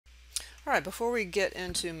All right, before we get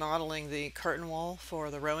into modeling the curtain wall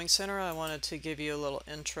for the rowing center, I wanted to give you a little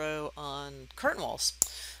intro on curtain walls.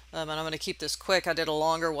 And I'm going to keep this quick. I did a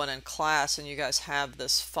longer one in class, and you guys have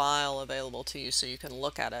this file available to you so you can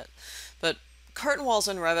look at it. But curtain walls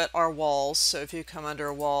in Revit are walls. So if you come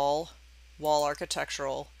under wall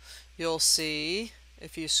architectural, you'll see,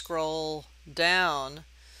 if you scroll down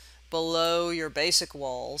below your basic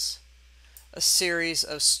walls, a series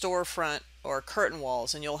of storefront or curtain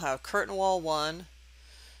walls, and you'll have curtain wall 1,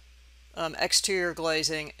 exterior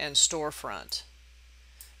glazing, and storefront.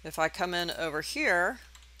 If I come in over here,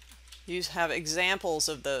 you have examples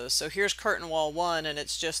of those. So here's curtain wall 1, and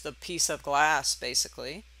it's just a piece of glass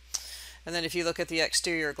basically. And then if you look at the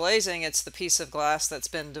exterior glazing, it's the piece of glass that's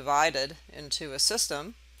been divided into a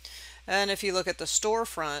system. And if you look at the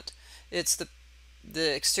storefront, it's the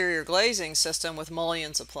exterior glazing system with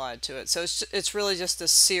mullions applied to it. So it's really just a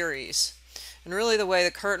series. And really the way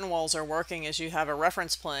the curtain walls are working is you have a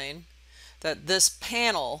reference plane that this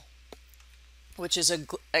panel, which is an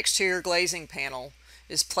exterior glazing panel,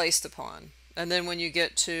 is placed upon. And then when you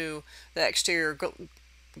get to the exterior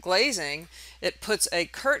glazing, it puts a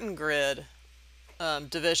curtain grid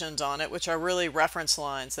divisions on it, which are really reference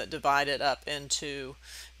lines that divide it up into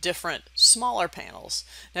different smaller panels.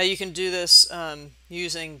 Now you can do this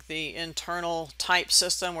using the internal type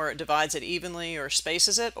system where it divides it evenly or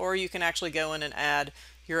spaces it, or you can actually go in and add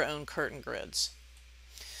your own curtain grids.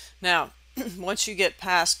 Now once you get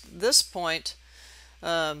past this point,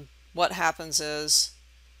 what happens is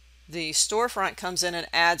the storefront comes in and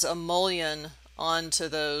adds a mullion onto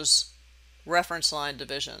those reference line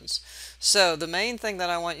divisions. So the main thing that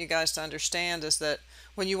I want you guys to understand is that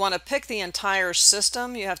when you want to pick the entire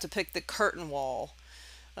system, you have to pick the curtain wall.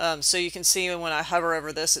 So you can see when I hover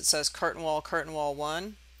over this, it says curtain wall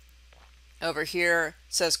 1. Over here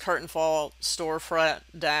it says curtain wall storefront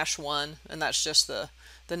 -1, and that's just the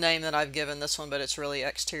name that I've given this one, but it's really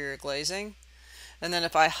exterior glazing. And then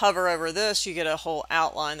if I hover over this, you get a whole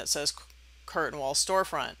outline that says curtain wall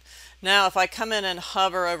storefront. Now if I come in and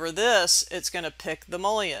hover over this, it's going to pick the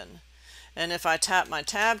mullion. And if I tap my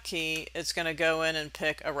tab key, it's going to go in and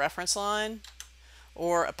pick a reference line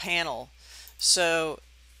or a panel. So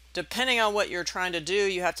depending on what you're trying to do,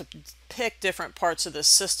 you have to pick different parts of this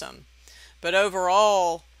system. But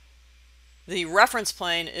overall, the reference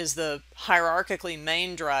plane is the hierarchically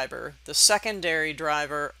main driver. The secondary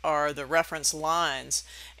driver are the reference lines,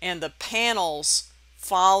 and the panels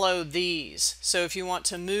follow these. So if you want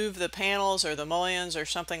to move the panels or the mullions or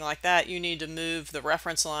something like that, you need to move the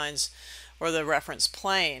reference lines or the reference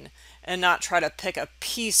plane and not try to pick a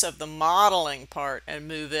piece of the modeling part and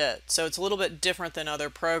move it. So it's a little bit different than other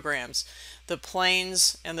programs. The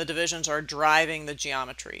planes and the divisions are driving the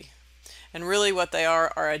geometry. And really what they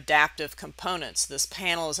are adaptive components. This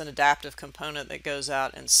panel is an adaptive component that goes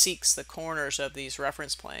out and seeks the corners of these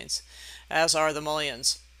reference planes, as are the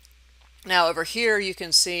mullions. Now over here you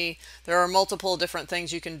can see there are multiple different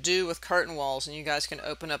things you can do with curtain walls, and you guys can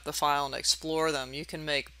open up the file and explore them. You can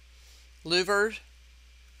make louvered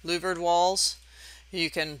walls.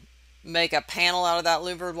 You can make a panel out of that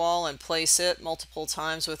louvered wall and place it multiple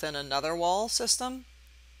times within another wall system.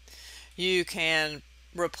 You can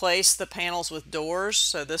replace the panels with doors.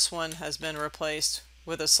 So this one has been replaced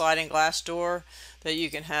with a sliding glass door that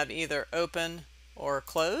you can have either open or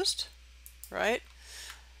closed, right?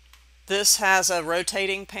 This has a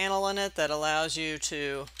rotating panel in it that allows you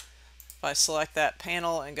to, if I select that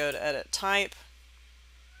panel and go to edit type,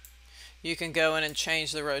 you can go in and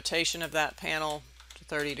change the rotation of that panel to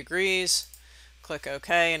 30 degrees, click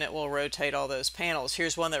OK, and it will rotate all those panels.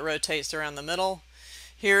 Here's one that rotates around the middle.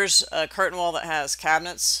 Here's a curtain wall that has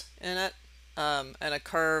cabinets in it, and a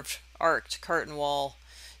curved arced curtain wall.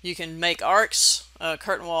 You can make arcs,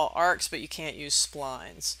 curtain wall arcs, but you can't use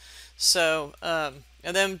splines. So, and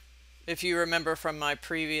then if you remember from my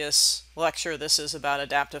previous lecture, this is about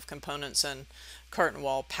adaptive components and curtain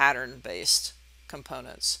wall pattern-based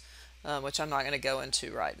components, which I'm not going to go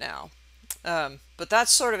into right now. But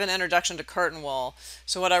that's sort of an introduction to curtain wall.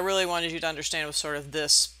 So what I really wanted you to understand was sort of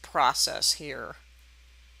this process here.